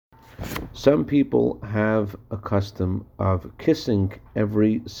Some people have a custom of kissing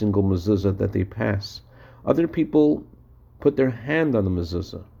every single mezuzah that they pass. Other people put their hand on the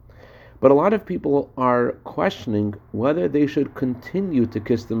mezuzah. But a lot of people are questioning whether they should continue to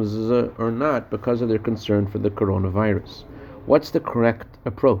kiss the mezuzah or not because of their concern for the coronavirus. What's the correct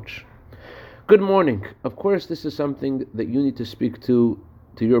approach? Good morning. Of course, this is something that you need to speak to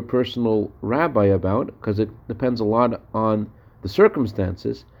your personal rabbi about, because it depends a lot on the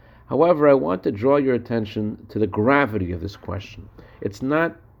circumstances. However, I want to draw your attention to the gravity of this question. It's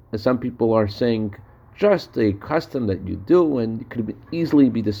not, as some people are saying, just a custom that you do and it could easily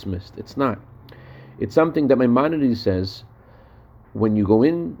be dismissed. It's not. It's something that Maimonides says, when you go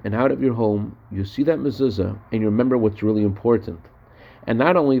in and out of your home, you see that mezuzah and you remember what's really important. And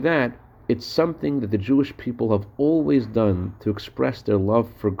not only that, it's something that the Jewish people have always done to express their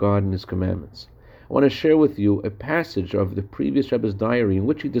love for God and His commandments. I want to share with you a passage of the previous Rebbe's diary in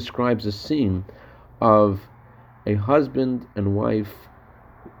which he describes a scene of a husband and wife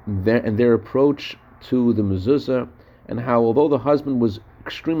and their approach to the mezuzah, and how although the husband was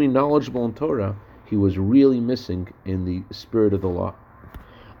extremely knowledgeable in Torah, he was really missing in the spirit of the law.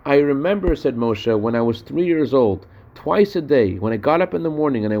 I remember, said Moshe, when I was 3 years old, twice a day, when I got up in the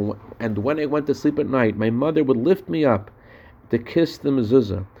morning and when I went to sleep at night, my mother would lift me up to kiss the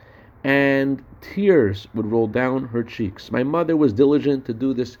mezuzah, and tears would roll down her cheeks. My mother was diligent to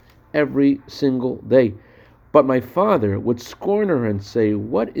do this every single day. But my father would scorn her and say,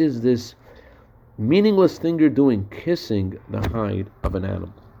 "What is this meaningless thing you're doing, kissing the hide of an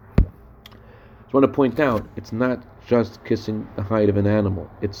animal?" I just want to point out, it's not just kissing the hide of an animal.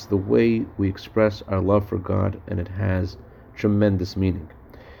 It's the way we express our love for God, and it has tremendous meaning.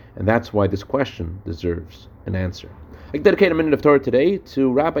 And that's why this question deserves an answer. I dedicate a minute of Torah today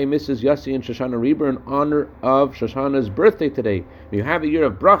to Rabbi Mrs. Yossi and Shoshana Reber in honor of Shoshana's birthday today. May you have a year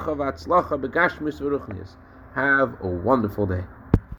of bracha v'atzlacha b'gashmis v'ruchnius. Have a wonderful day.